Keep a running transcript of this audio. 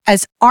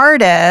As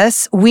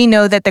artists, we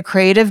know that the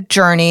creative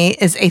journey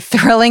is a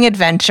thrilling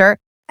adventure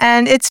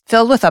and it's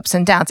filled with ups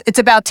and downs. It's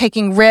about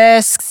taking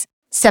risks,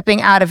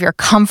 stepping out of your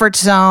comfort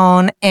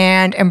zone,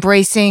 and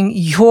embracing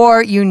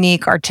your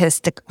unique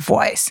artistic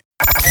voice.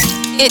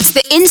 It's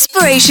the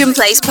Inspiration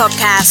Place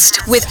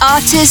podcast with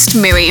artist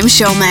Miriam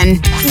Schulman.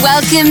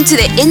 Welcome to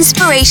the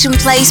Inspiration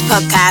Place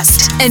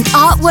podcast, an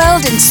art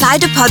world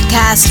insider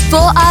podcast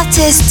for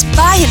artists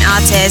by an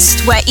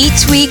artist, where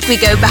each week we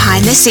go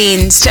behind the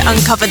scenes to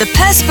uncover the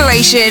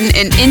perspiration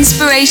and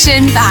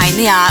inspiration behind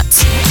the art.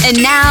 And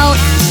now,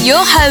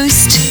 your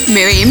host,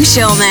 Miriam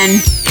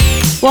Schulman.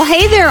 Well,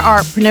 hey there,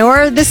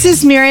 artpreneur. This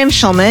is Miriam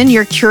Schulman,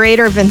 your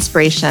curator of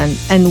inspiration,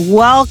 and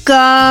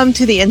welcome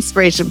to the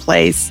Inspiration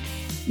Place.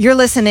 You're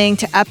listening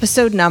to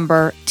episode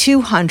number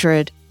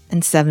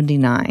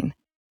 279.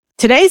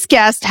 Today's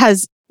guest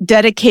has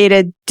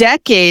dedicated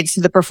decades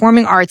to the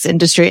performing arts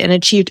industry and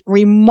achieved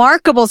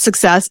remarkable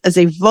success as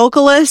a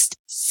vocalist,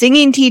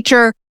 singing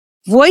teacher,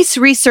 voice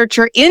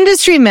researcher,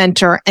 industry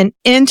mentor, and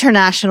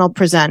international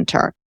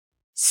presenter.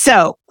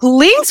 So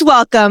please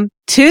welcome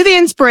to the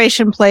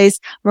Inspiration Place,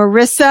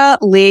 Marisa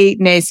Lee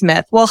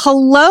Naismith. Well,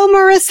 hello,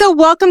 Marisa.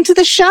 Welcome to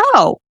the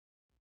show.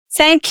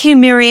 Thank you,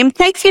 Miriam.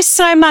 Thank you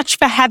so much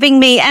for having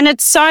me. And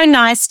it's so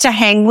nice to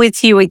hang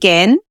with you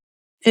again.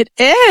 It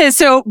is.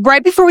 So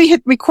right before we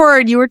hit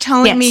record, you were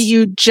telling me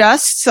you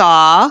just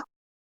saw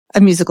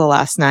a musical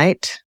last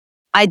night.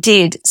 I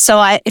did.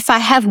 So if I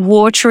have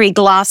watery,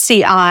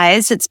 glassy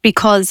eyes, it's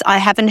because I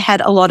haven't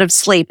had a lot of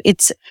sleep.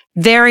 It's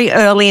very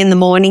early in the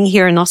morning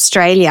here in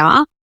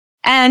Australia.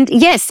 And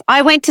yes,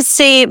 I went to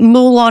see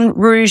Moulin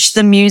Rouge,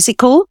 the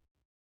musical.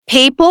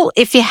 People,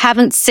 if you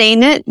haven't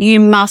seen it, you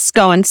must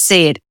go and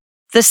see it.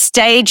 The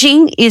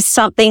staging is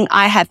something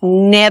I have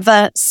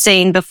never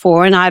seen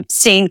before, and I've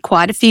seen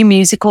quite a few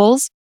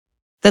musicals.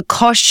 The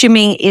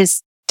costuming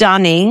is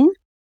stunning.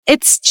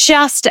 It's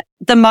just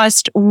the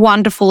most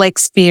wonderful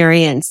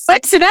experience.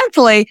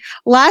 Coincidentally,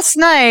 last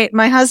night,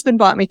 my husband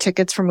bought me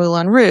tickets for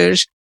Moulin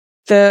Rouge.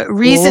 The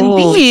reason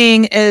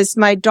being is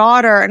my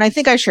daughter, and I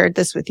think I shared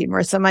this with you,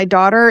 Marisa, my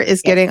daughter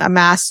is getting a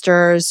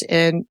master's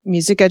in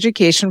music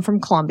education from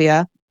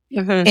Columbia,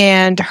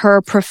 and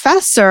her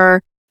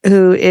professor,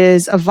 who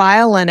is a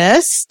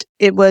violinist,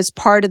 it was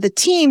part of the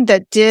team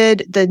that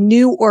did the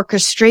new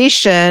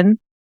orchestration,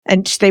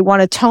 and they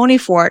won a Tony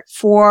for it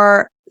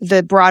for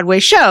the Broadway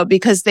show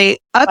because they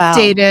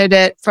updated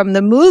it from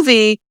the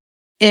movie,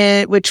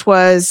 which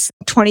was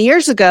 20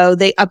 years ago.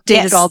 They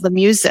updated all the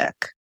music.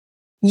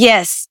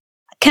 Yes.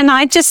 Can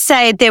I just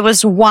say there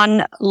was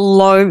one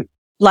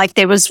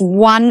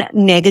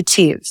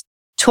negative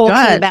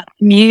talking about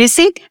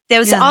music. There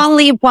was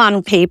only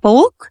one,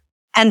 people.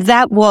 And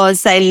that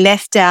was they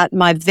left out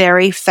my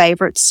very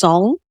favorite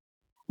song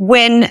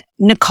when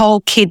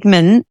Nicole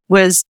Kidman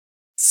was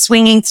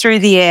swinging through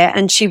the air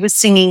and she was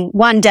singing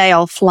One Day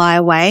I'll Fly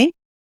Away.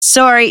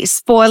 Sorry,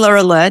 spoiler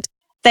alert.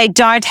 They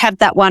don't have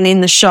that one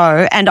in the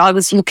show. And I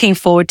was looking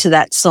forward to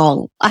that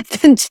song. I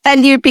can tell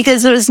you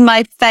because it was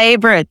my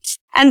favorite.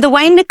 And the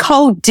way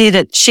Nicole did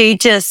it,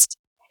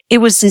 it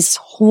was this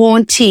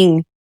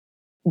haunting,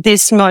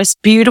 this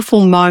most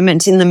beautiful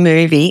moment in the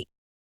movie.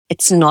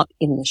 It's not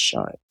in the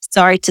show.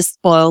 Sorry to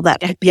spoil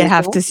that. You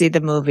have to see the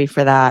movie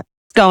for that.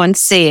 Go and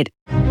see it.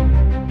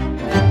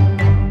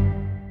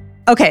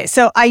 Okay,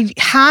 so I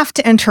have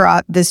to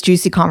interrupt this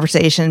juicy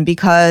conversation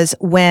because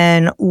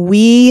when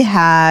we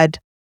had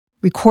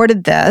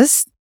recorded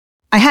this,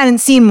 I hadn't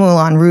seen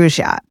Moulin Rouge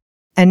yet.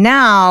 And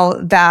now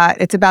that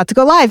it's about to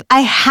go live,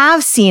 I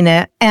have seen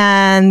it.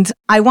 And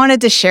I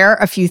wanted to share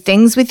a few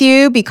things with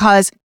you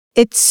because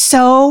it's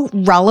so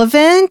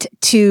relevant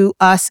to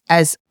us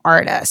as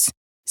artists.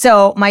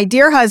 So my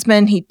dear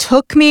husband, he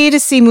took me to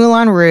see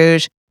Moulin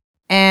Rouge.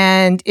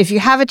 And if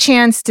you have a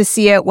chance to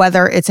see it,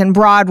 whether it's in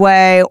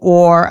Broadway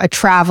or a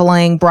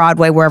traveling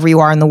Broadway, wherever you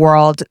are in the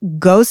world,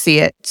 go see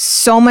it.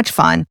 So much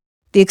fun.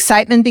 The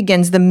excitement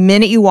begins the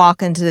minute you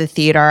walk into the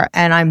theater,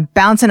 and I'm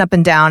bouncing up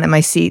and down in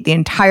my seat the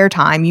entire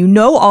time. You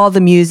know all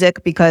the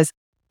music because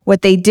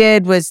what they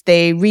did was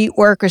they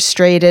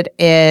reorchestrated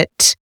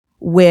it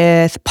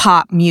with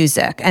pop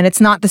music. And it's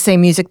not the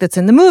same music that's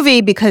in the movie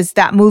because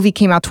that movie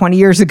came out 20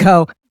 years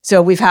ago.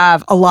 So we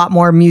have a lot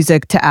more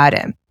music to add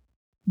in.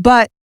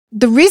 But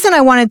the reason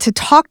I wanted to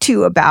talk to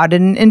you about it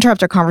and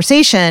interrupt our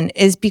conversation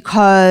is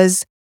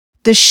because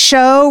the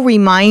show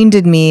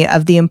reminded me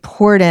of the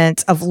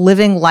importance of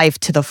living life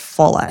to the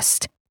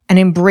fullest and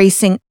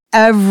embracing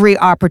every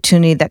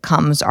opportunity that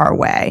comes our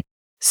way.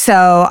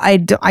 So I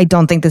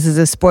don't think this is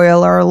a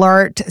spoiler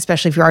alert,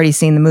 especially if you've already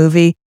seen the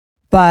movie.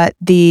 But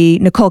the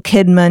Nicole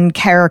Kidman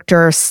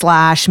character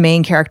 /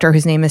 main character,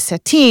 whose name is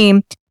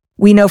Satine,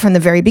 we know from the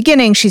very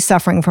beginning she's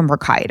suffering from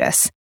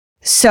bronchitis.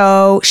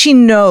 So she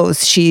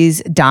knows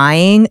she's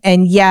dying,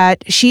 and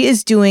yet she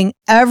is doing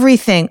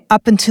everything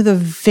up until the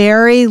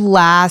very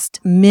last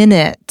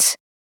minute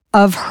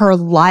of her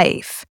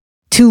life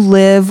to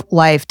live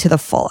life to the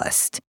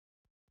fullest.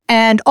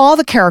 And all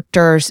the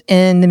characters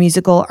in the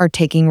musical are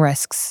taking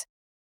risks.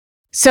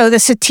 So the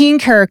Satine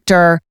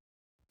character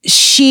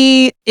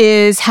she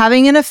is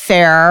having an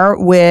affair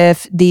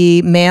with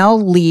the male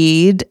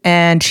lead,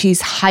 and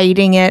she's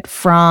hiding it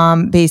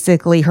from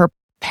basically her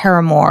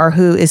paramour,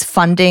 who is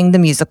funding the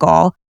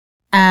musical.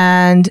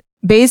 And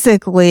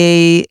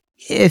basically,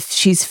 if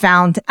she's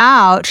found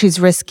out, she's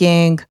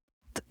risking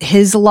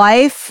his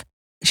life.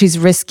 She's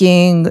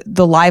risking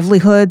the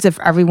livelihoods of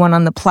everyone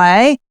on the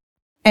play.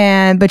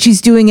 But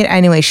she's doing it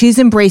anyway. She's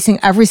embracing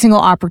every single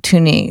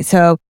opportunity.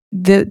 So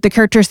the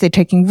characters, they're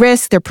taking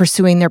risks, they're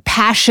pursuing their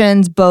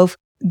passions, both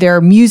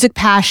their music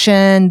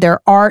passion, their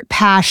art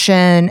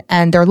passion,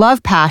 and their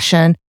love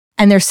passion,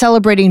 and they're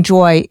celebrating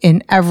joy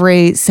in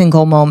every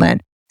single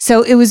moment.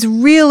 So it was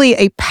really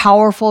a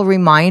powerful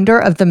reminder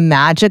of the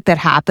magic that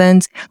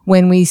happens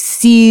when we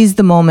seize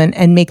the moment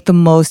and make the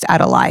most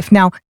out of life.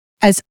 Now,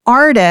 as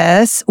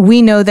artists,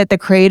 we know that the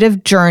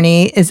creative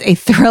journey is a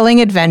thrilling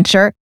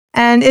adventure,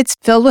 and it's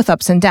filled with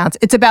ups and downs.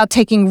 It's about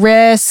taking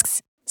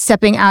risks,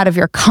 stepping out of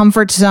your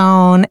comfort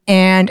zone,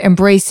 and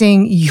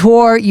embracing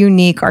your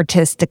unique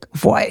artistic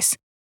voice.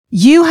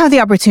 You have the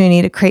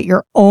opportunity to create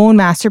your own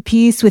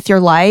masterpiece with your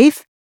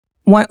life.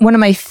 One of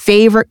my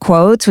favorite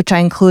quotes, which I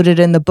included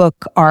in the book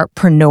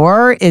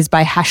Artpreneur, is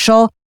by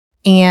Heschel,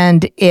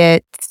 and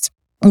it's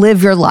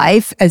live your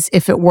life as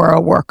if it were a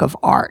work of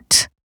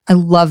art. I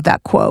love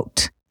that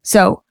quote.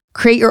 So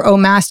create your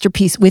own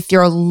masterpiece with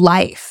your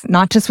life,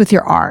 not just with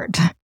your art.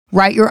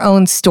 Write your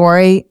own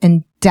story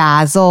and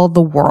dazzle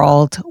the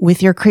world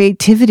with your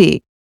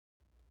creativity.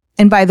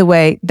 And by the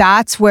way,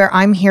 that's where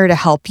I'm here to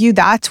help you.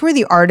 That's where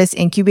the Artist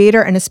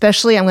Incubator, and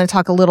especially I'm going to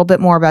talk a little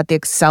bit more about the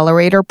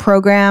Accelerator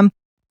program.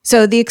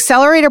 So the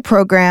Accelerator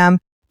program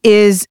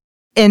is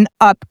an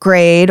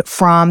upgrade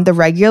from the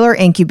regular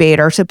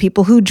incubator. So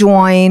people who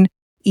join,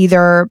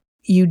 either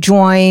you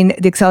join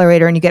the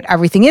Accelerator and you get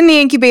everything in the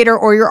incubator,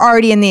 or you're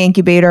already in the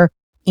incubator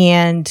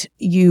and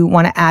you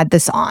want to add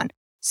this on.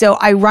 So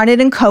I run it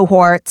in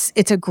cohorts.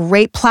 It's a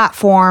great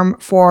platform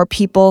for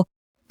people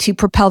to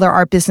propel their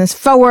art business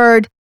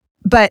forward.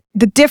 But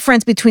the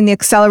difference between the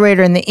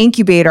Accelerator and the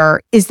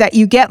incubator is that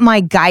you get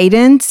my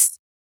guidance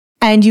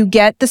and you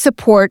get the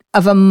support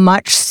of a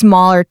much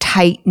smaller,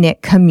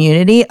 tight-knit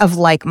community of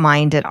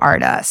like-minded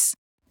artists.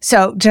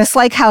 So just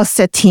like how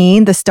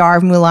Satine, the star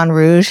of Moulin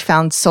Rouge,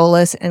 found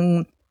solace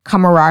and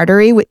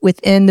camaraderie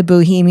within the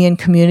bohemian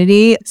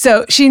community.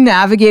 So she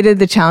navigated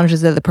the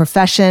challenges of the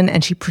profession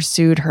and she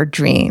pursued her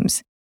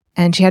dreams.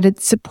 And she had a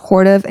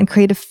supportive and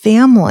creative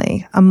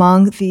family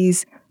among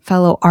these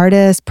fellow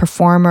artists,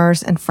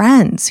 performers, and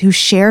friends who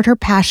shared her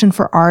passion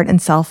for art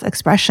and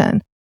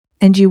self-expression.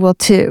 And you will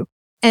too.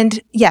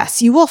 And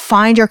yes, you will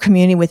find your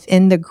community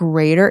within the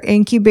greater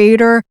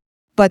incubator,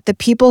 but the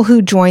people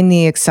who join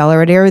the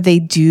Accelerator, they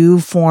do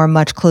form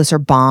much closer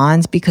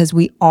bonds because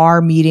we are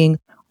meeting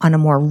on a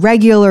more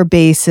regular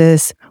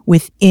basis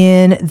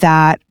within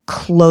that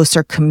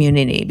closer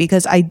community,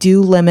 because I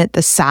do limit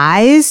the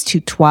size to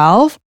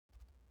 12.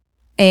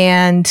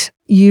 And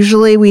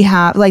usually we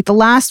have, like the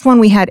last one,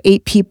 we had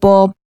 8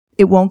 people.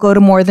 It won't go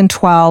to more than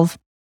 12.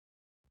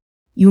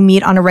 You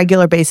meet on a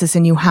regular basis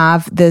and you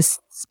have this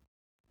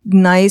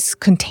nice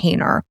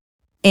container.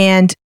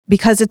 And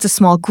because it's a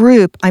small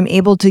group, I'm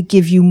able to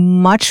give you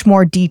much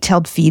more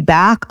detailed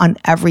feedback on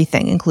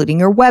everything, including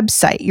your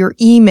website, your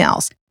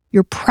emails,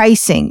 your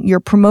pricing, your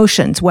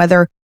promotions,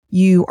 whether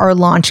you are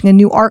launching a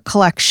new art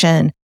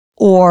collection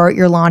or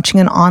you're launching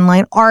an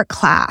online art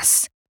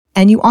class.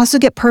 And you also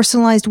get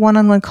personalized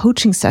one-on-one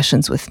coaching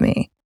sessions with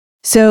me.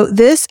 So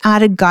this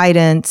added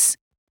guidance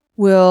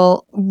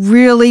will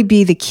really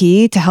be the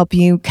key to help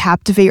you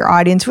captivate your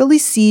audience, really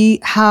see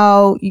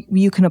how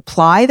you can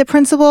apply the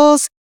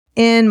principles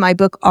in my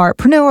book,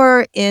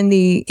 Artpreneur, in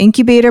the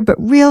incubator, but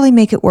really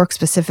make it work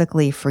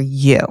specifically for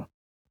you.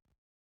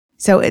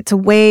 So it's a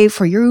way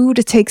for you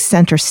to take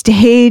center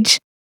stage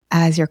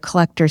as your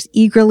collectors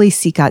eagerly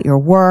seek out your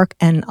work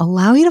and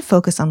allow you to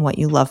focus on what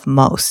you love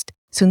most.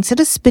 So instead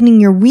of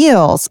spinning your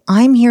wheels,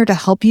 I'm here to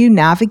help you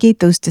navigate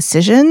those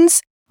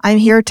decisions. I'm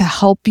here to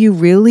help you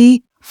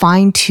really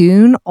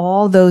fine-tune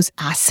all those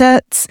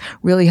assets,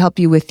 really help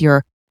you with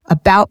your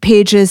about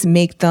pages,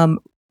 make them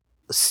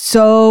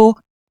so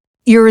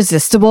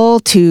irresistible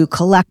to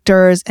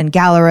collectors and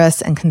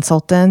gallerists and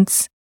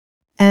consultants.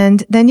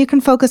 And then you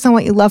can focus on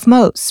what you love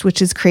most,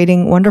 which is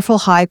creating wonderful,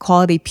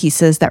 high-quality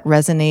pieces that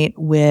resonate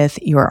with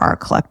your art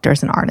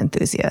collectors and art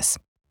enthusiasts.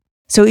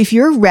 So if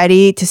you're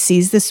ready to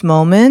seize this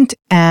moment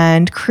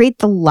and create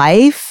the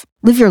life,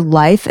 live your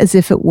life as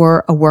if it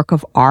were a work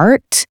of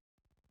art,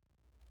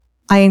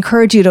 I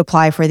encourage you to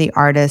apply for the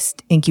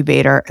Artist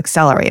Incubator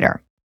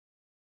Accelerator.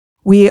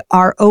 We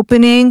are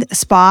opening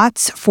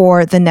spots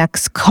for the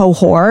next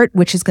cohort,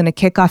 which is going to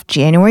kick off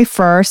January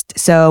 1st.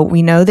 So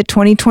we know that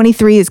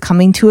 2023 is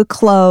coming to a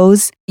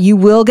close. You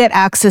will get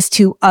access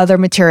to other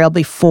material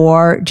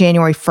before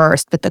January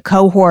 1st, but the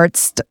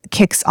cohort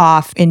kicks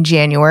off in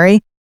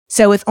January.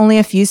 So with only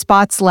a few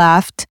spots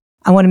left,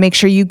 I want to make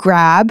sure you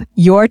grab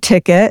your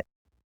ticket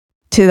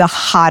to the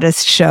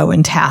hottest show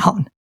in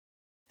town.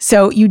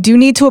 So you do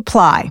need to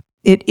apply.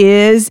 It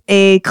is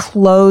a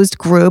closed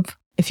group.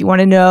 If you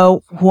want to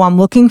know who I'm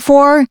looking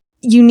for,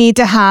 you need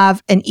to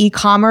have an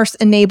e-commerce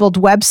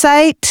enabled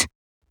website.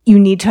 You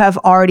need to have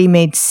already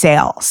made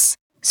sales.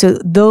 So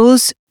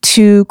those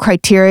two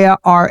criteria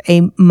are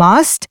a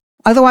must.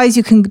 Otherwise,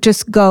 you can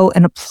just go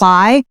and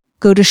apply.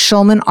 Go to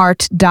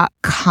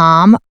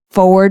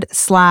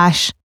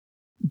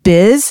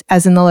schulmanart.com/biz,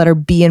 as in the letter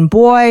B in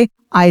boy,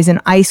 I as in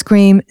ice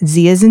cream,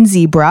 Z as in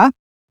zebra.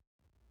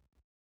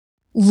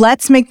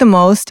 Let's make the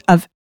most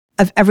of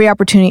every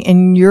opportunity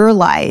in your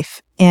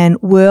life, and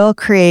we'll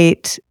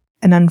create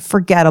an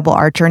unforgettable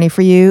art journey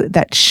for you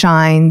that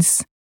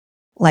shines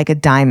like a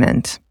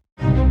diamond.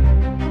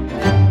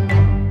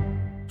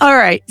 All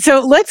right. So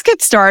let's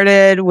get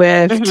started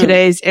with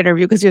today's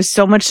interview, because there's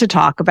so much to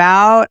talk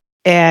about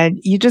and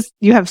you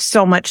have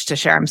so much to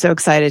share. I'm so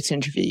excited to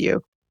interview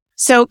you.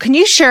 So can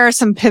you share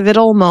some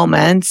pivotal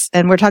moments?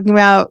 And we're talking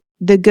about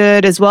the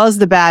good as well as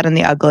the bad and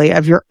the ugly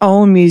of your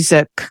own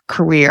music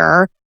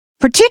career,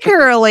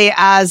 particularly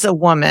as a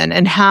woman,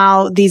 and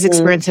how these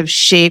experiences have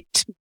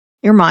shaped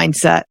your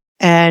mindset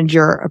and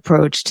your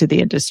approach to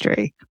the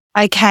industry.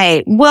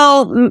 Okay.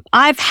 Well,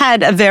 I've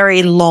had a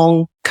very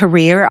long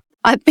career.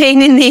 I've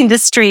been in the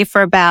industry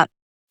for about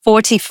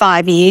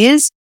 45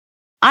 years.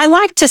 I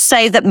like to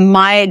say that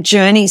my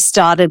journey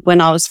started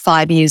when I was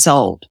 5 years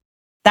old.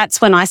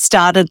 That's when I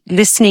started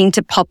listening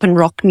to pop and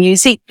rock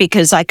music,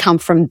 because I come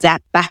from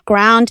that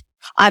background.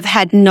 I've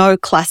had no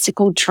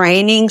classical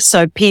training.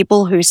 So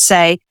people who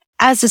say,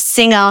 as a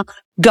singer,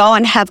 go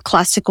and have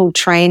classical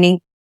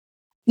training.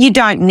 You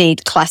don't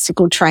need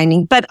classical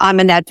training, but I'm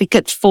an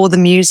advocate for the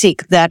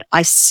music that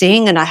I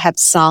sing and I have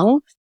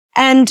sung.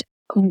 And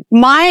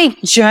my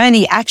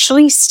journey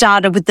actually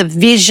started with the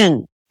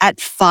vision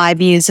at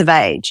 5 years of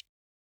age.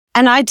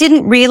 And I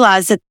didn't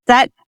realize at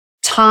that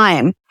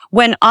time,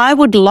 when I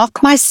would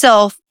lock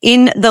myself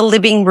in the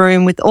living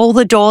room with all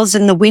the doors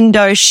and the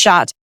windows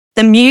shut,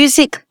 the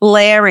music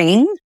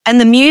blaring,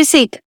 and the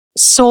music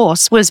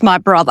source was my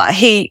brother.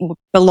 He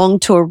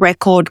belonged to a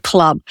record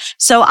club.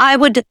 So I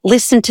would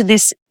listen to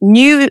this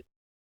new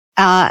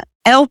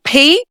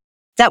LP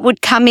that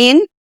would come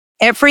in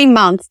every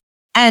month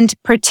and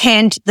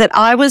pretend that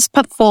I was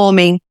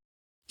performing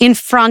in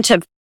front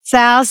of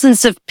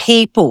thousands of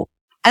people.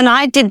 And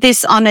I did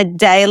this on a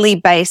daily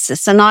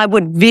basis, and I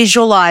would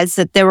visualize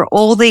that there were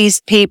all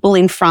these people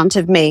in front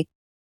of me.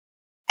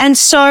 And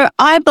so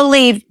I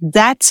believe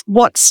that's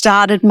what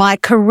started my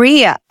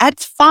career at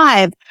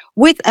 5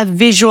 with a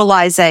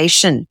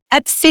visualization.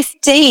 At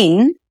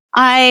 15,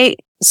 I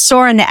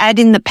saw an ad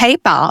in the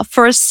paper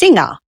for a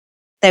singer.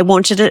 They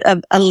wanted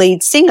a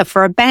lead singer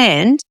for a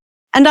band,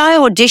 and I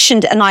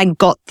auditioned and I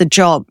got the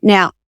job.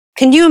 Now,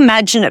 can you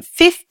imagine at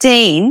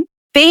 15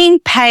 being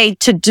paid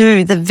to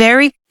do the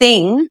very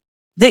thing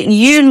that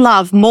you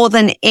love more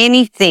than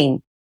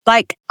anything?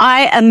 Like,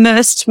 I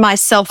immersed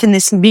myself in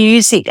this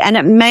music and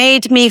it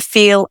made me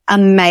feel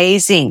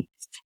amazing.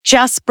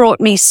 Just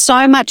brought me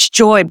so much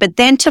joy. But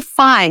then to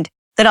find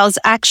that I was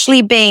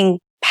actually being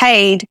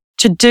paid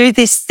to do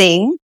this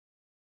thing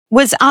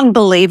was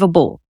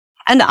unbelievable.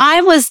 And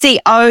I was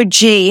the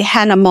OG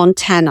Hannah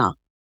Montana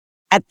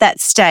at that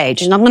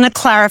stage. And I'm going to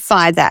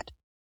clarify that.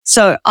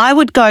 So I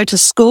would go to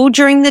school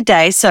during the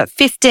day. So at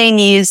 15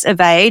 years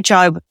of age,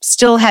 I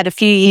still had a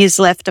few years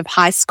left of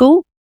high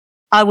school.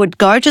 I would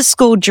go to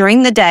school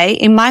during the day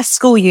in my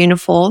school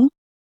uniform,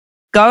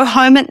 go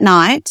home at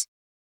night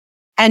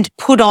and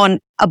put on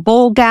a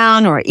ball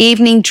gown or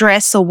evening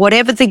dress or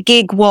whatever the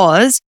gig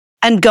was,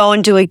 and go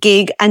and do a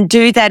gig and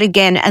do that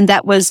again. And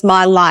that was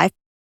my life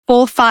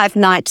 4 or 5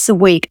 nights a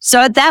week.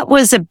 So that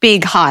was a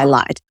big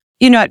highlight.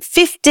 You know, at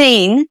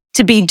 15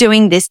 to be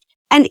doing this.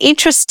 And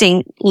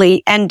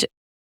interestingly, and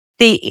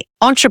the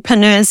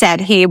entrepreneurs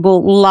out here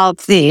will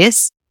love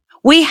this,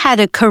 we had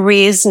a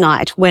careers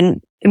night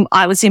when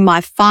I was in my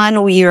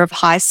final year of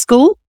high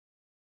school,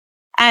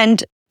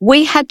 and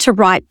we had to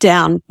write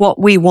down what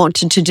we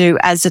wanted to do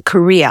as a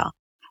career.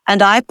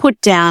 And I put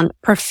down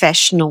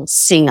professional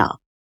singer.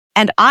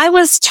 And I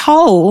was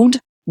told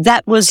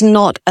that was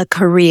not a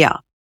career,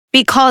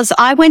 because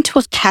I went to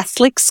a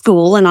Catholic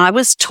school and I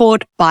was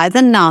taught by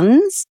the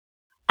nuns.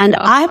 And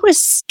I was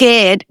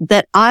scared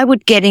that I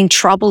would get in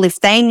trouble if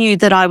they knew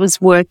that I was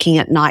working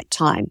at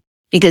nighttime.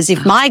 Because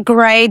if my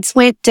grades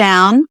went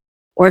down,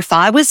 or if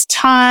I was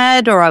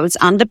tired or I was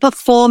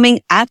underperforming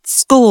at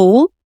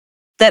school,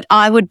 that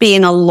I would be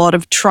in a lot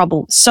of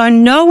trouble. So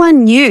no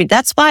one knew.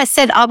 That's why I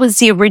said I was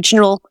the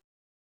original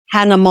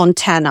Hannah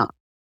Montana,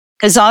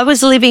 because I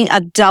was living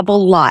a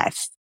double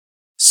life.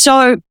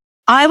 So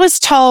I was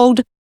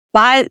told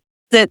by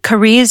the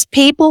careers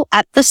people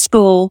at the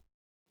school,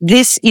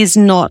 this is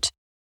not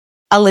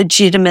a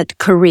legitimate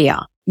career.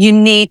 You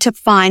need to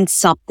find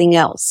something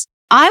else.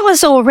 I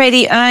was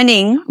already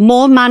earning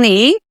more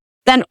money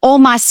than all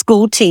my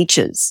school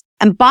teachers.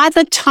 And by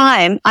the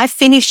time I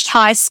finished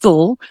high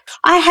school,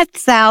 I had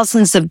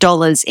thousands of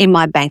dollars in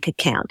my bank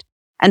account,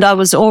 and I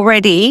was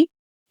already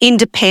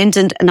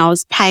independent and I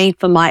was paying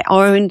for my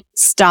own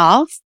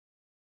stuff.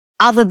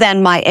 other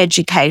than my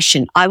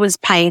education. I was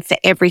paying for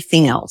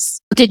everything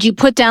else. Did you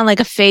put down like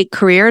a fake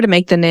career to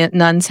make the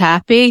nuns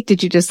happy?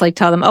 Did you just like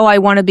tell them, oh, I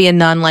want to be a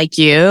nun like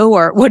you?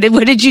 Or what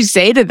did you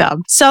say to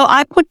them? So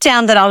I put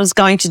down that I was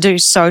going to do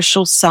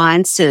social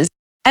sciences.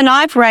 And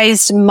I've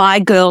raised my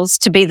girls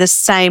to be the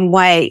same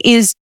way,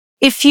 is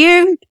if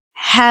you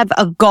have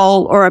a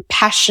goal or a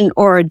passion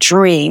or a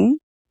dream,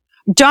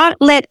 don't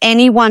let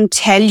anyone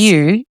tell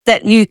you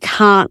that you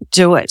can't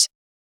do it.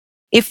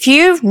 If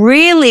you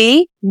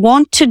really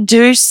want to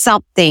do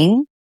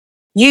something,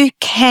 you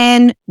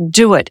can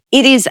do it.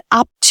 It is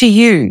up to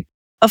you.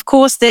 Of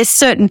course, there's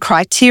certain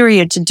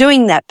criteria to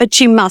doing that, but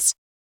you must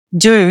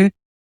do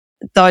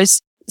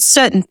those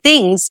certain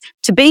things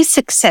to be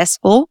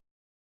successful.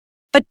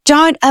 But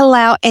don't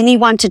allow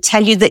anyone to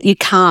tell you that you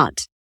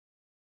can't.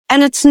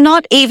 And it's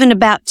not even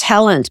about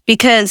talent,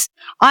 because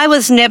I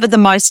was never the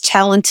most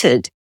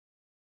talented,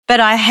 but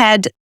I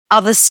had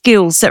other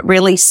skills that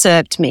really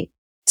served me.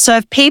 So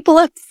if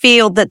people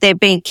feel that they're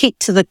being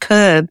kicked to the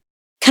curb,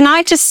 can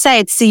I just say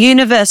it's the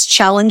universe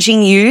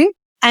challenging you,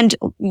 and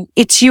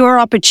it's your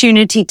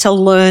opportunity to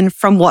learn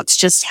from what's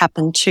just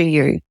happened to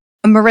you.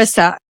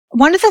 Marisa,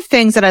 one of the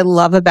things that I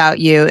love about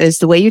you is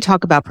the way you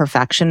talk about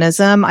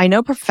perfectionism. I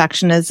know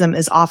perfectionism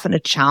is often a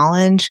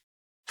challenge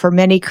for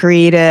many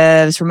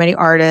creatives, for many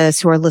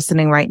artists who are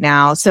listening right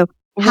now. So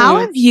how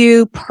have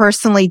you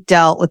personally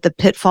dealt with the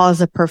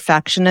pitfalls of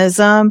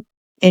perfectionism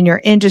in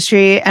your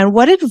industry? And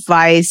what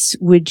advice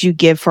would you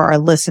give for our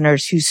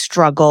listeners who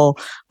struggle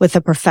with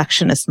a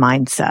perfectionist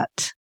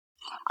mindset?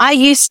 I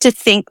used to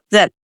think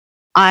that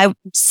I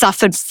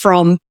suffered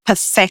from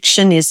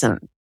perfectionism,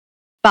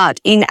 but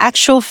in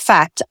actual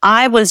fact,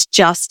 I was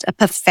just a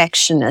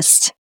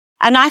perfectionist.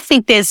 And I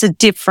think there's a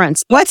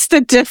difference. What's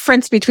the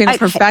difference between a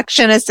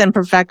perfectionist and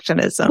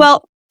perfectionism?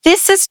 Well,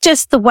 this is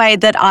just the way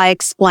that I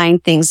explain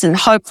things, and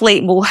hopefully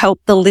it will help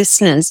the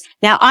listeners.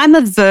 Now, I'm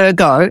a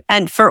Virgo,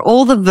 and for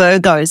all the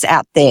Virgos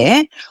out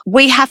there,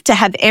 we have to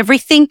have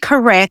everything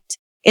correct.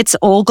 It's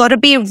all got to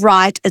be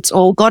right. It's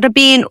all got to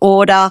be in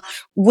order.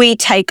 We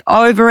take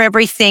over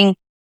everything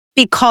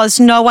because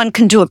no one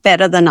can do it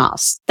better than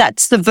us.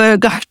 That's the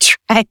Virgo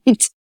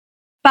trait.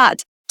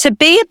 But to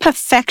be a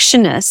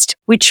perfectionist,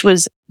 which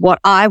was what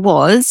I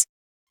wanted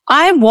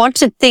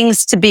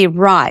things to be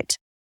right.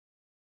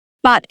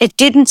 But it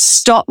didn't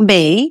stop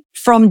me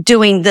from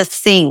doing the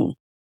thing,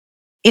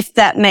 if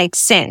that makes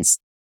sense.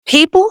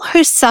 People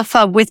who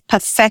suffer with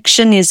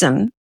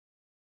perfectionism,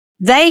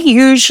 they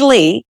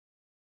usually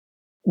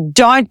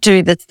don't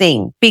do the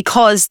thing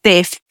because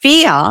their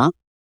fear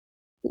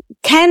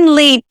can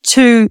lead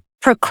to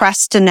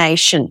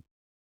procrastination.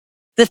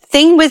 The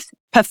thing with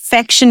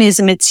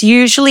perfectionism, it's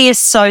usually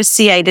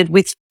associated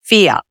with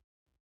fear.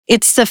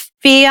 It's the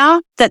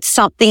fear that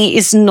something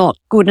is not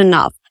good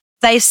enough.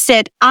 They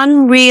set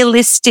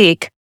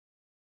unrealistic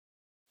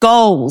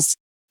goals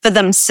for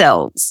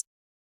themselves.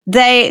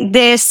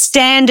 Their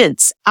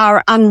standards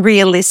are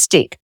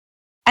unrealistic.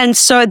 And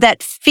so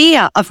that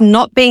fear of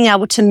not being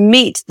able to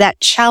meet that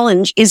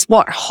challenge is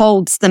what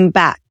holds them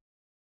back.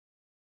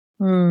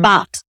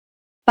 But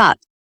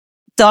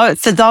though,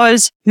 for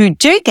those who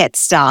do get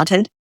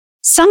started,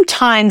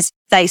 sometimes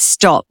they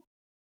stop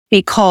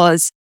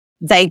because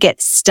they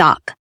get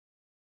stuck.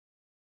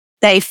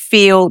 They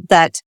feel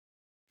that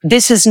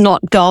this is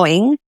not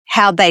going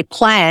how they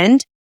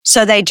planned,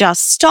 so they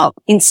just stop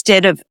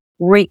instead of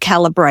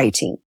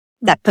recalibrating.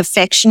 That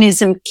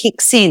perfectionism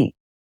kicks in.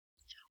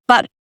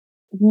 But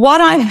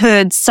what I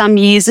heard some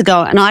years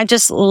ago, and I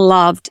just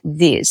loved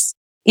this,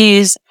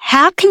 is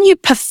how can you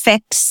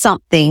perfect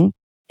something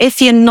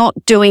if you're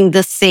not doing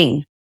the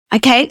thing?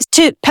 Okay,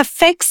 to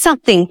perfect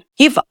something,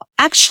 you've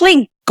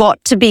actually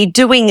got to be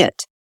doing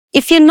it.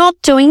 If you're not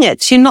doing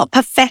it, you're not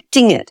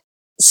perfecting it.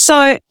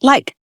 So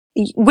like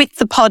with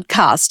the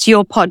podcast,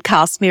 your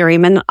podcast,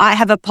 Miriam, and I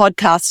have a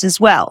podcast as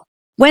well.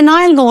 When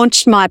I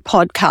launched my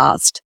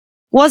podcast,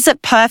 was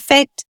it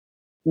perfect?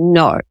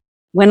 No.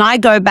 When I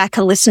go back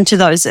and listen to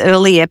those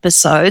early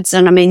episodes,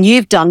 and I mean,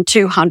 you've done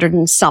 200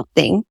 and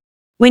something.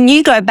 When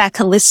you go back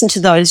and listen to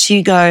those,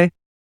 you go,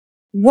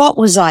 what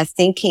was I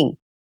thinking?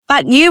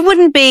 But you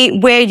wouldn't be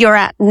where you're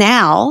at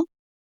now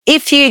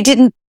if you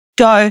didn't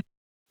go,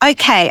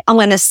 okay, I'm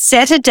going to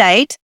set a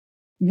date.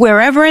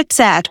 Wherever it's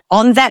at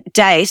on that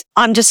date,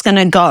 I'm just going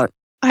to go.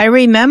 I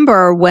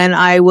remember when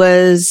I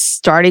was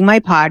starting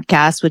my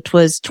podcast, which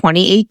was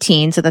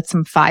 2018. So that's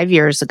some 5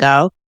 years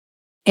ago.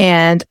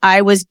 And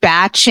I was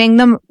batching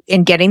them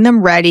and getting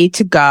them ready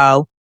to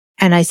go.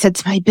 And I said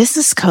to my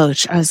business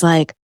coach, I was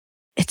like,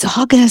 it's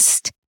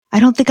August. I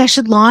don't think I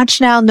should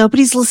launch now.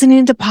 Nobody's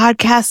listening to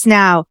podcasts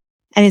now.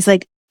 And he's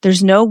like,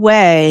 there's no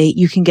way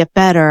you can get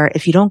better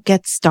if you don't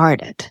get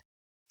started.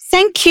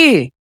 Thank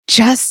you.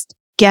 Just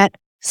get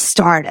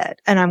started.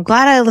 And I'm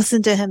glad I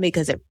listened to him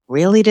because it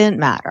really didn't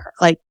matter.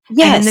 Like,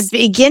 yes. And in the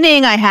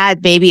beginning, I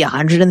had maybe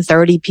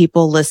 130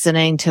 people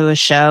listening to a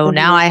show. Mm-hmm.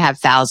 Now I have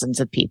thousands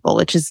of people,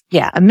 which is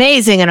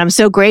amazing. And I'm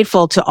so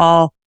grateful to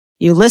all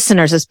you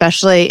listeners,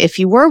 especially if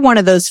you were one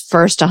of those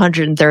first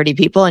 130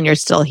 people and you're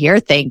still here.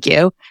 Thank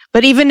you.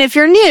 But even if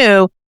you're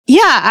new,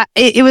 Yeah,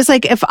 it was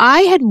like if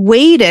I had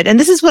waited, and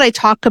this is what I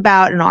talk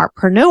about in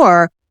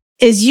Artpreneur,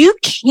 is you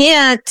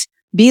can't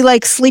be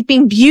like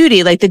Sleeping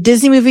Beauty, like the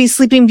Disney movie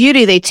Sleeping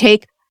Beauty. They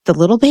take the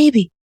little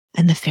baby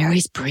and the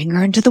fairies bring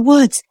her into the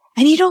woods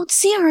and you don't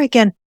see her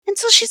again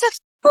until she's a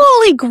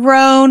fully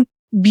grown,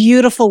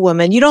 beautiful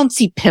woman. You don't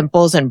see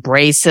pimples and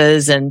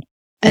braces and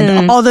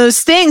all those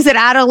things that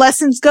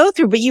adolescents go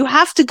through, but you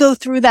have to go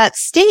through that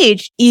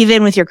stage,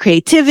 even with your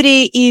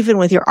creativity, even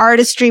with your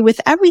artistry, with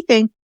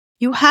everything.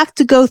 You have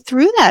to go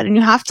through that and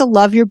you have to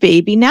love your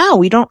baby now.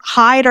 We don't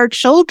hide our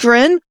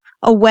children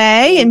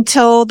away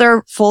until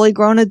they're fully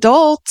grown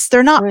adults.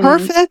 They're not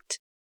perfect.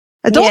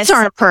 Adults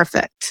aren't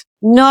perfect.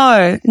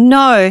 No.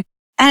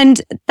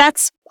 And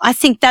I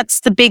think that's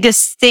the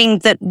biggest thing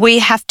that we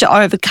have to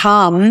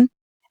overcome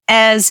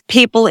as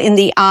people in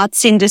the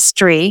arts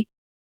industry,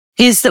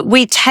 is that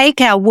we take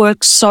our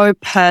work so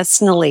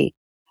personally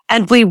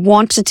and we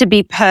want it to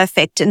be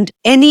perfect. And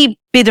any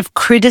bit of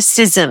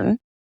criticism,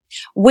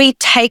 we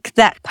take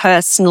that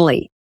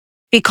personally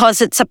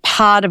because it's a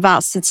part of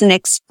us. It's an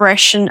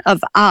expression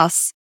of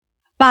us.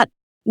 But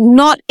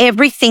not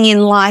everything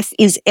in life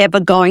is ever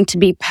going to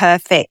be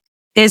perfect.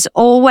 There's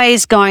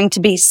always going to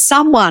be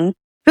someone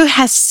who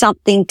has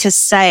something to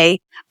say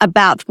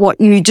about what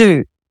you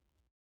do.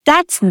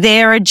 That's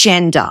their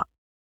agenda.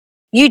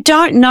 You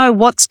don't know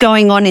what's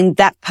going on in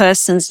that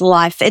person's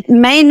life. It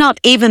may not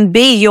even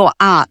be your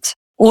art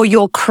or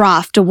your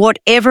craft or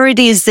whatever it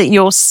is that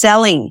you're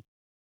selling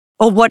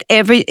or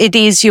whatever it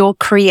is you're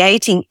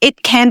creating.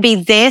 It can be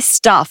their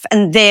stuff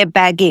and their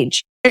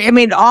baggage. I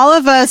mean, all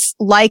of us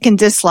like and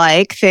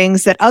dislike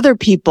things that other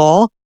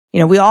people,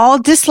 we all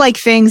dislike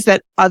things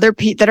that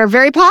that are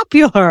very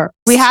popular.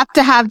 We have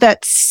to have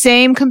that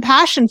same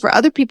compassion for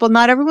other people.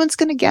 Not everyone's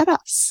going to get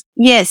us.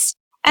 Yes.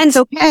 And it's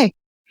okay.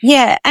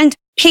 Yeah. And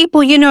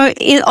people,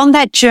 on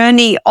that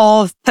journey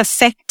of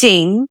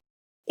perfecting,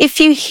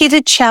 if you hit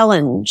a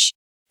challenge,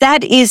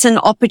 that is an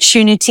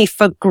opportunity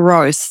for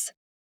growth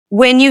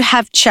when you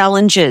have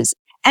challenges.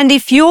 And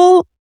if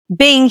you're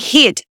being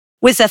hit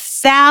with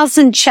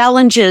 1,000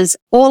 challenges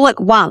all at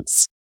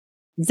once,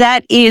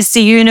 that is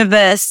the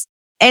universe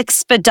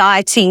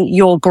expediting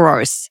your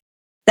growth.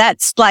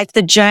 That's like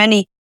the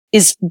journey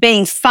is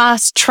being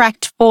fast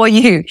tracked for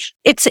you.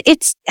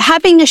 It's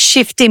having a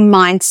shift in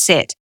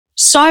mindset.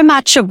 So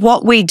much of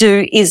what we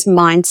do is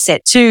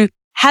mindset. To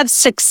have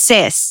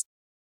success,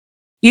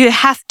 you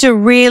have to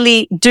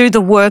really do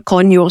the work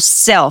on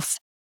yourself.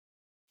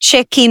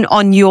 Check in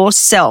on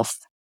yourself.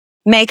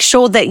 Make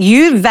sure that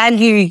you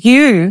value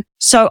you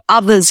so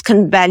others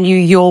can value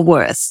your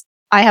worth.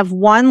 I have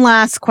one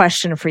last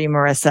question for you,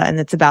 Marisa, and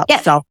it's about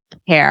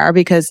self-care,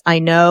 because I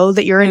know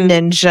that you're a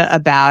ninja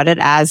about it,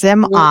 as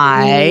am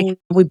I.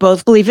 We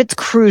both believe it's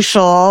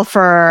crucial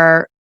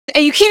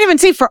and you can't even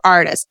say for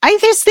artists. I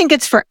just think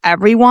it's for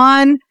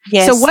everyone.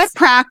 Yes. So what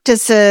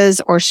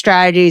practices or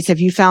strategies have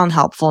you found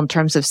helpful in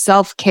terms of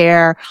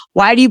self-care?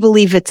 Why do you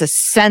believe it's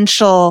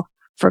essential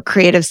for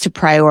creatives to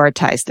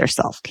prioritize their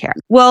self-care?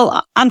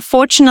 Well,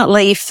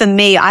 unfortunately for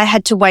me, I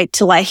had to wait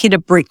till I hit a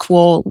brick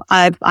wall.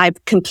 I've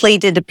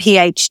completed a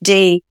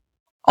PhD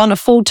on a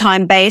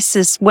full-time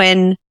basis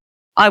when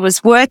I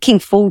was working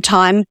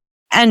full-time.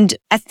 And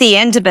at the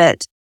end of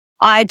it,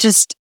 I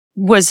just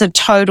was a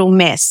total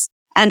mess.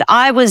 And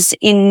I was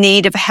in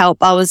need of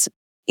help. I was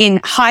in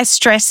high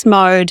stress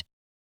mode.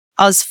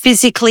 I was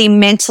physically,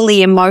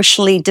 mentally,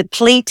 emotionally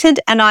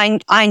depleted. And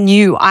I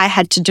knew I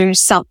had to do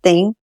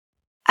something.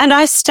 And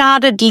I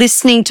started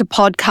listening to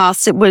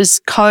podcasts. It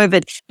was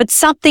COVID, but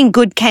something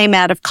good came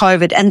out of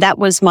COVID, and that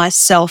was my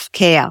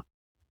self-care.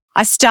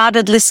 I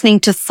started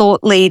listening to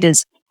thought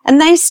leaders, and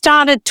they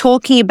started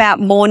talking about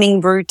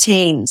morning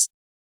routines.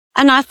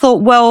 And I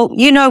thought, well,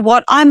 you know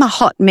what? I'm a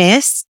hot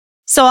mess,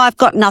 so I've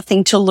got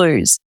nothing to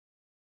lose.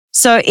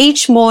 So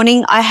each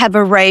morning I have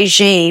a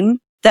regime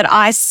that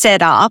I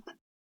set up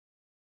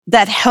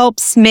that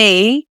helps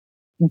me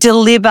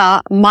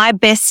deliver my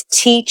best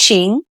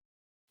teaching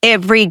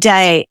every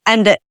day,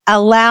 and it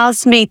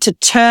allows me to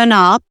turn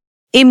up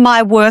in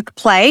my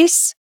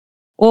workplace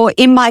or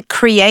in my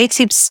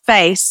creative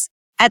space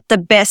at the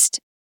best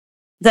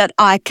that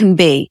I can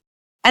be.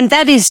 And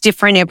that is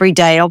different every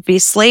day.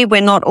 Obviously,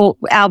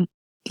 our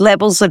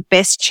levels of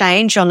best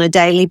change on a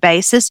daily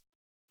basis,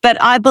 but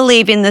I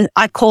believe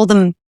I call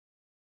them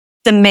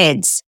the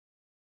meds.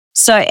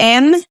 So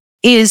M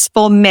is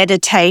for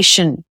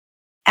meditation.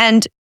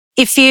 And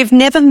if you've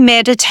never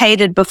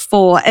meditated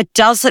before, it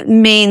doesn't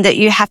mean that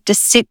you have to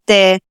sit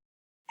there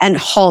and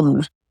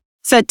hum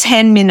for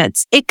 10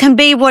 minutes. It can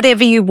be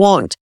whatever you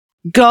want.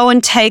 Go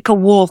and take a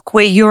walk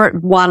where you're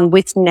at one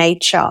with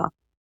nature.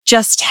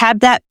 Just have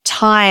that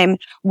time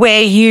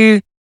where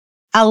you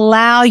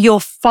allow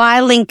your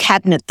filing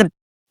cabinet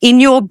in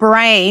your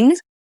brain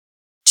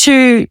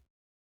to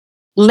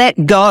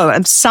let go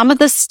of some of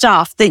the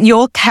stuff that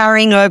you're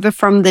carrying over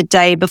from the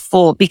day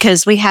before,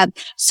 because we have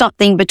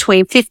something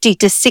between 50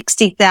 to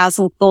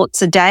 60,000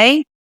 thoughts a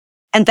day,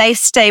 and they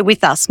stay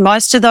with us.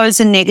 Most of those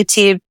are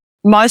negative.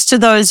 Most of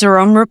those are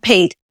on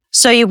repeat.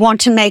 So you want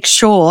to make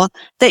sure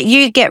that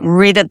you get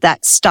rid of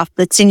that stuff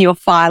that's in your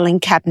filing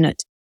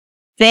cabinet.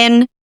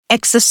 Then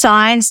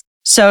exercise.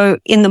 So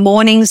in the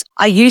mornings,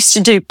 I used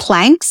to do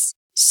planks.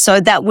 So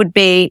that would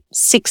be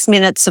 6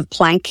 minutes of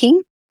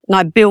planking. And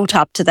I built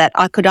up to that.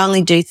 I could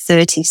only do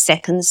 30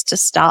 seconds to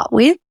start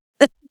with,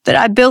 but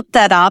I built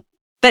that up.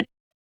 But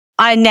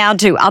I now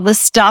do other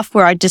stuff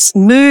where I just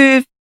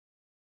move.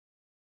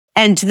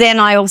 And then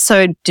I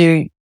also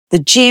do the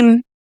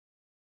gym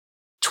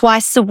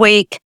twice a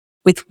week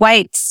with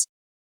weights.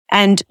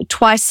 And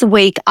twice a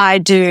week I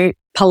do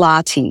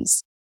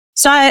Pilates.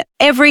 So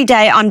every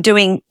day I'm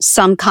doing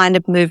some kind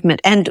of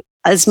movement and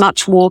as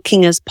much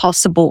walking as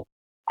possible.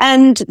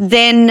 And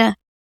then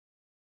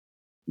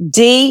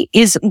D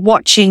is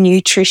watch your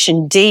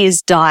nutrition. D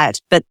is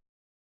diet, but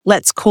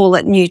let's call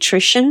it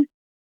nutrition.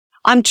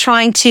 I'm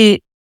trying to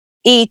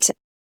eat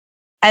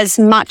as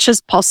much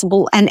as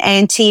possible an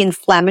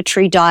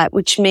anti-inflammatory diet,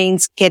 which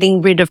means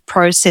getting rid of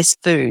processed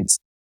foods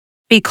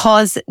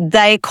because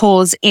they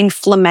cause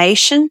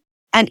inflammation.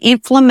 And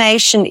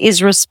inflammation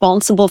is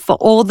responsible for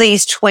all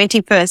these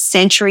 21st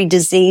century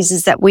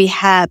diseases that we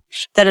have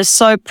that are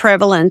so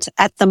prevalent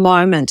at the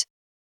moment,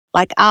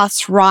 like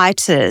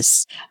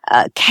arthritis,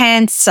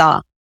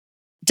 cancer,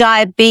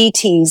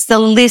 diabetes, the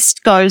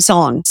list goes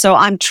on. So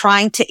I'm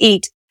trying to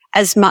eat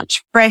as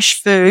much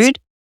fresh food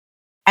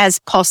as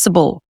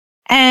possible.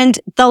 And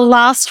the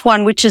last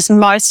one, which is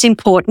most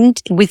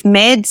important with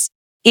meds,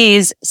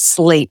 is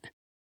sleep.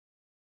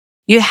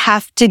 You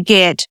have to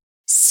get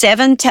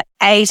 7 to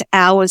 8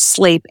 hours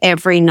sleep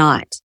every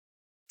night.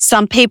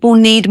 Some people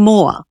need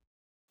more,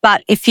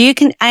 but if you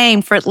can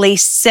aim for at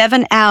least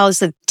 7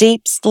 hours of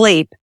deep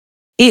sleep,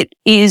 it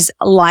is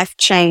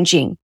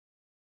life-changing.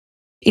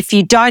 If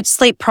you don't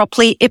sleep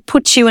properly, it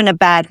puts you in a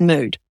bad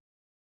mood.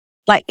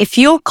 Like if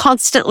you're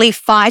constantly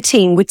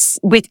fighting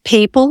with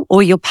people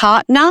or your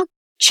partner,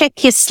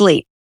 check your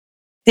sleep.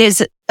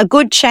 There's a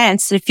good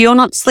chance that if you're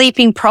not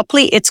sleeping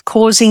properly, it's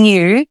causing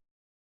you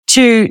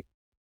to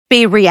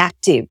be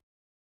reactive.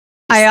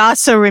 I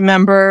also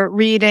remember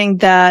reading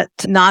that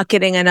not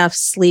getting enough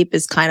sleep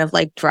is kind of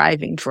like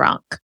driving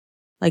drunk.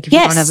 Like if you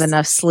don't have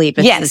enough sleep,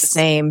 it's the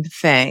same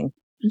thing.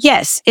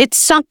 Yes, it's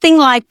something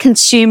like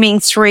consuming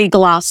 3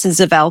 glasses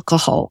of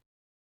alcohol.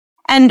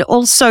 And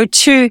also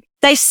too,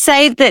 they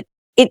say that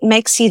it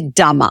makes you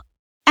dumber.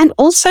 And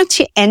also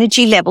to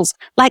energy levels.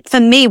 Like for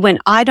me, when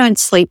I don't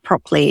sleep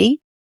properly,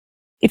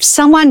 if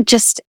someone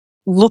just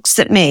looks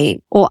at me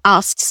or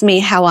asks me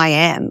how I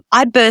am,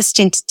 I burst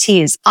into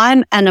tears.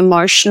 I'm an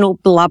emotional,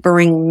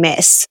 blubbering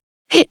mess.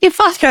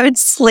 If I don't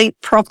sleep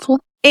properly,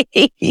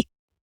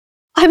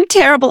 I'm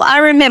terrible. I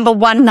remember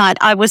one night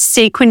I was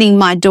sequining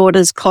my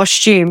daughter's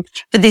costume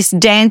for this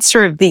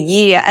Dancer of the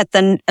Year at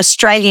the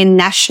Australian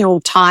national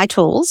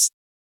titles.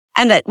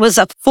 And it was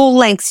a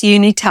full-length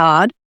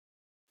unitard.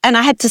 And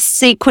I had to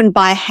sequin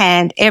by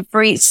hand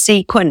every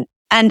sequin.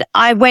 And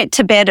I went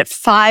to bed at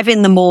 5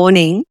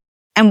 a.m.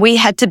 and we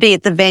had to be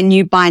at the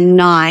venue by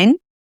 9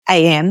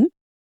 a.m.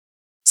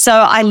 So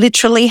I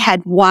literally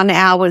had 1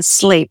 hour's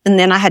sleep and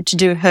then I had to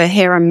do her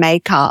hair and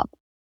makeup.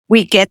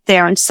 We get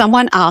there and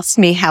someone asked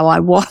me how I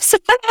was.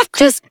 I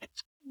just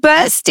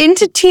burst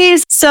into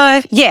tears.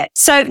 So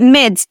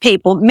meds,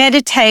 people,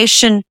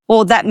 meditation,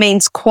 or that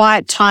means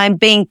quiet time,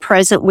 being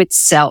present with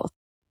self.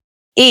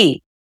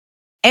 E,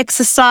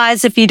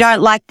 exercise, if you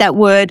don't like that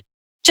word,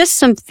 just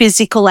some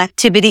physical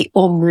activity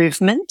or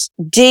movement.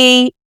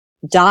 D,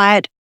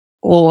 diet,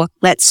 or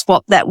let's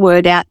swap that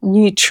word out,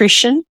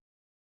 nutrition.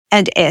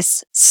 And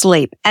S,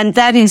 sleep. And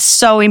that is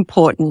so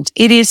important.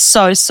 It is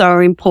so, so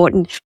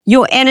important.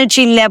 Your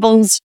energy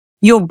levels,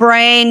 your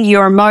brain,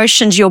 your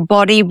emotions, your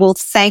body will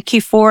thank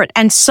you for it.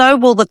 And so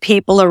will the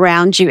people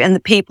around you and the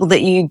people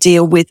that you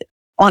deal with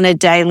on a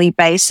daily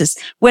basis.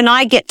 When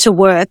I get to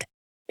work,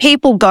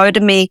 people go to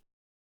me,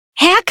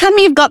 how come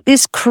you've got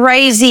this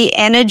crazy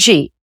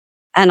energy?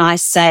 And I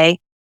say,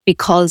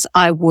 because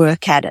I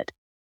work at it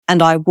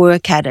and I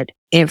work at it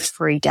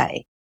every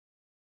day.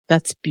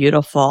 That's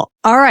beautiful.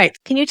 All right.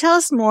 Can you tell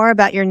us more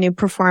about your new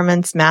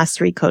performance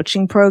mastery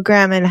coaching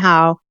program and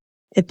how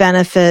it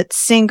benefits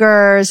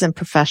singers and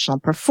professional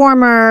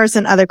performers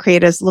and other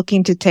creatives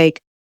looking to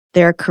take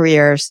their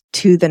careers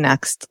to the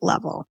next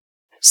level?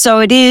 So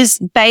it is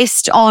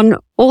based on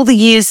all the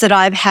years that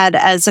I've had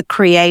as a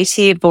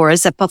creative or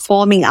as a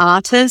performing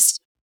artist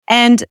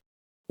and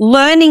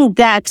learning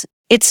that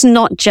it's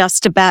not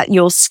just about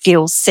your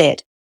skill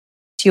set.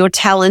 Your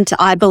talent,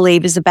 I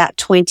believe, is about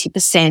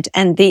 20%,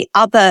 and the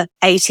other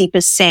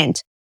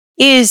 80%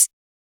 is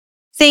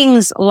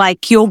things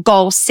like your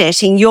goal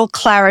setting, your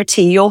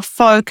clarity, your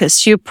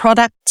focus, your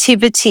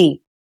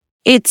productivity.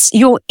 It's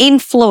your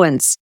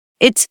influence.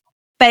 It's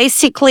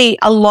basically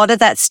a lot of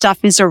that stuff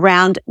is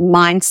around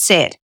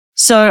mindset.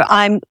 So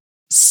I'm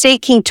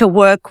seeking to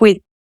work with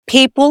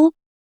people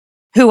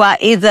who are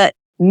either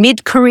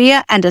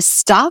mid-career and are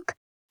stuck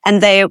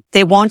and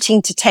they're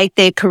wanting to take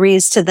their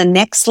careers to the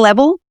next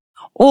level,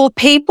 or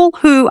people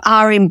who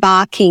are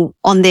embarking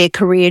on their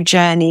career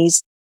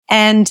journeys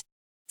and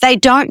they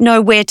don't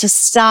know where to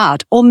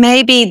start, or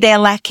maybe they're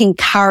lacking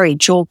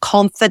courage or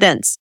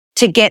confidence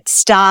to get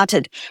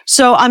started.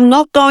 So I'm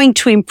not going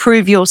to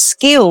improve your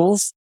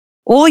skills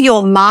or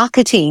your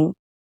marketing.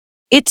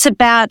 It's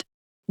about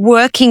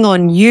working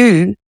on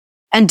you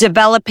and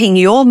developing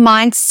your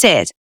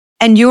mindset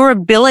and your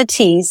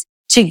abilities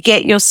to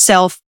get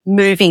yourself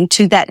moving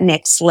to that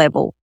next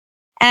level.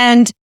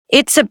 And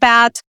it's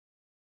about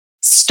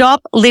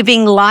stop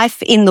living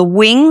life in the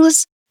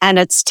wings, and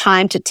it's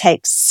time to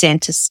take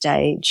center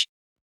stage.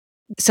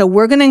 So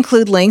we're going to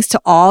include links to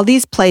all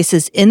these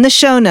places in the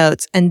show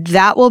notes, and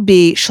that will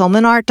be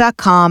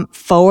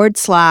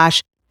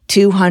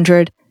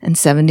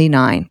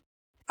schulmanart.com/279.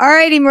 All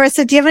righty,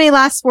 Marisa, do you have any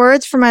last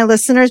words for my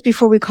listeners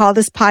before we call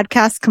this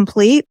podcast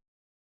complete?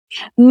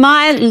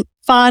 My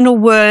final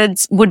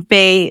words would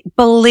be,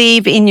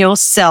 believe in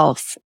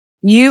yourself.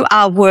 You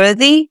are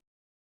worthy.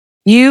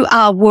 You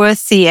are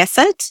worth the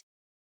effort.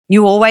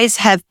 You always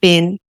have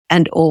been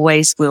and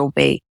always will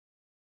be.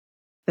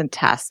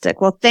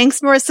 Fantastic. Well, thanks,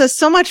 Marisa,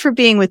 so much for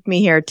being with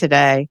me here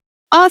today.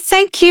 Oh,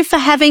 thank you for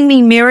having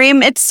me,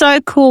 Miriam. It's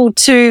so cool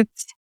to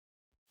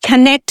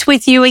connect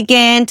with you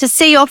again, to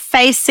see your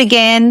face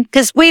again,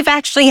 because we've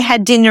actually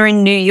had dinner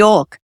in New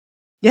York.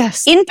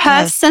 Yes. In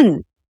person.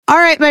 Yes. All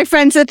right, my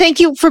friends. So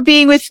thank you for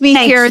being with me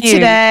here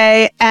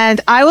today.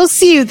 And I will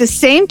see you the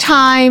same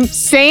time,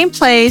 same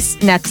place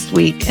next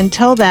week.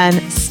 Until then,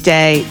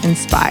 stay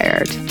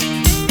inspired.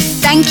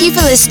 Thank you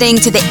for listening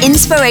to the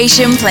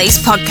Inspiration Place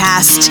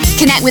podcast.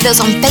 Connect with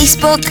us on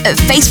Facebook at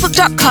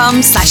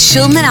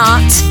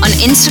facebook.com/SchulmanArt, on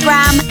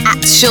Instagram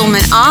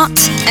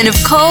 @SchulmanArt, and of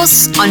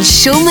course on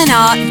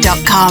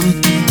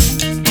schulmanart.com.